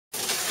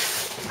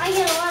I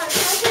get a lot of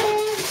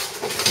presents.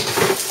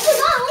 Oh my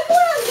God, look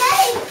what I'm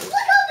getting.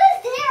 Look how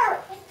this hair.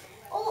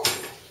 Oh.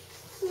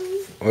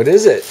 What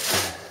is it?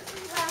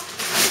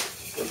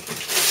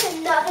 It's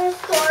another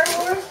Star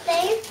Wars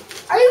thing.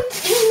 Are you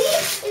kidding me?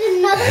 It's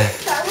another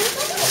Star Wars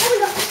thing? Oh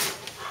my God.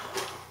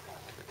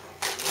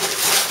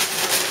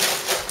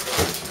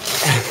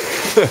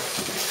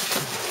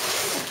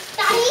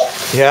 Daddy?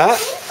 Yeah? I need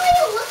for you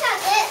to look at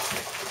this.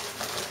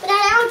 But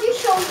I'll just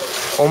show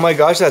you. Oh my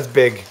gosh, that's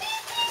big.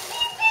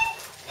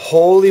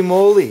 Holy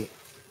moly.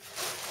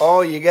 Oh,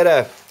 you get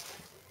a,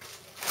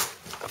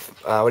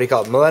 what do you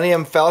call it?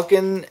 Millennium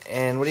Falcon,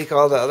 and what do you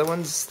call the other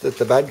ones that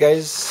the bad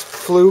guys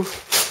flew?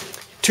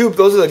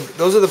 Those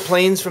are the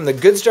planes from the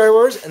good Star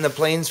Wars and the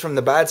planes from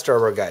the bad Star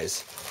Wars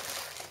guys.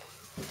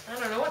 I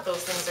don't know what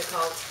those things are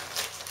called.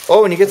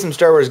 Oh, and you get some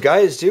Star Wars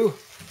guys too.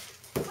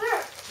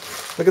 Where?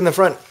 Look in the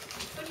front.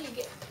 What do you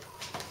get?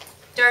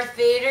 Darth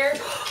Vader,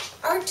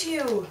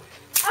 R2,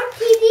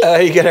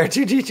 RPG. You get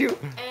R2-D2.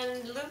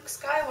 and Luke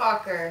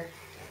Skywalker.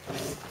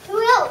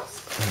 Who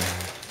else?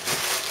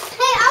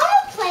 Hey, I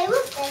want to play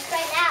with this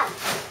right now.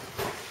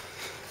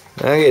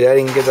 Okay,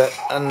 Daddy can get that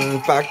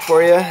unpacked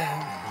for you.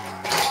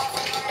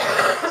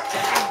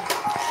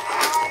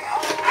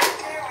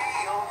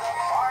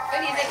 What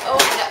do you think? Oh,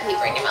 I got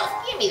paper in your mouth.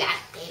 Give me that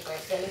paper,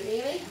 silly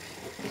baby.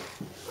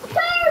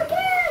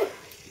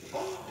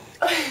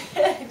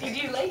 Did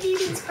you like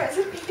Eden's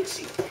present?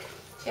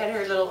 She had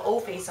her little O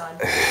face on.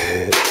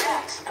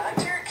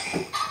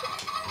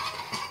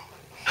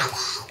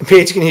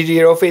 Paige, can you do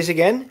your O face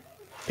again?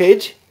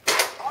 Paige? Can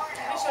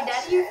I show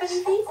Daddy your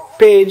funny face?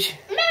 Paige.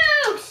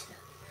 Moose!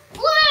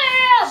 Blue!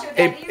 Show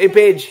Daddy your Hey,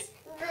 Paige.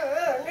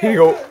 Here you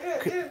go.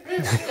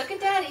 Look at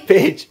Daddy.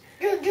 Paige.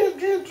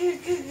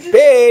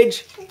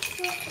 Paige.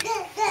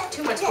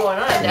 Too much going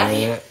on,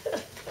 Daddy.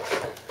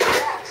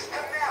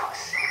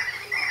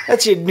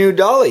 That's your new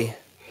dolly.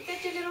 Is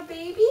that your little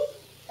baby?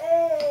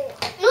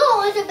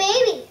 No, it's a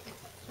baby.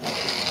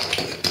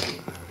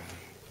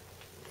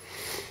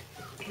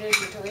 There's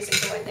your toys that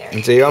go in there.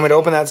 And so you want me to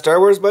open that Star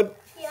Wars, bud?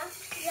 Yeah,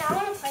 I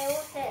want to play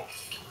with it.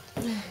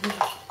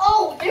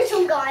 Oh, there's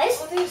some guys.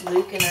 Oh, there's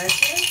Luke and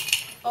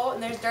R2. Oh,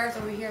 and there's Darth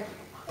over here.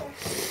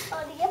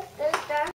 Oh, yep, there's that.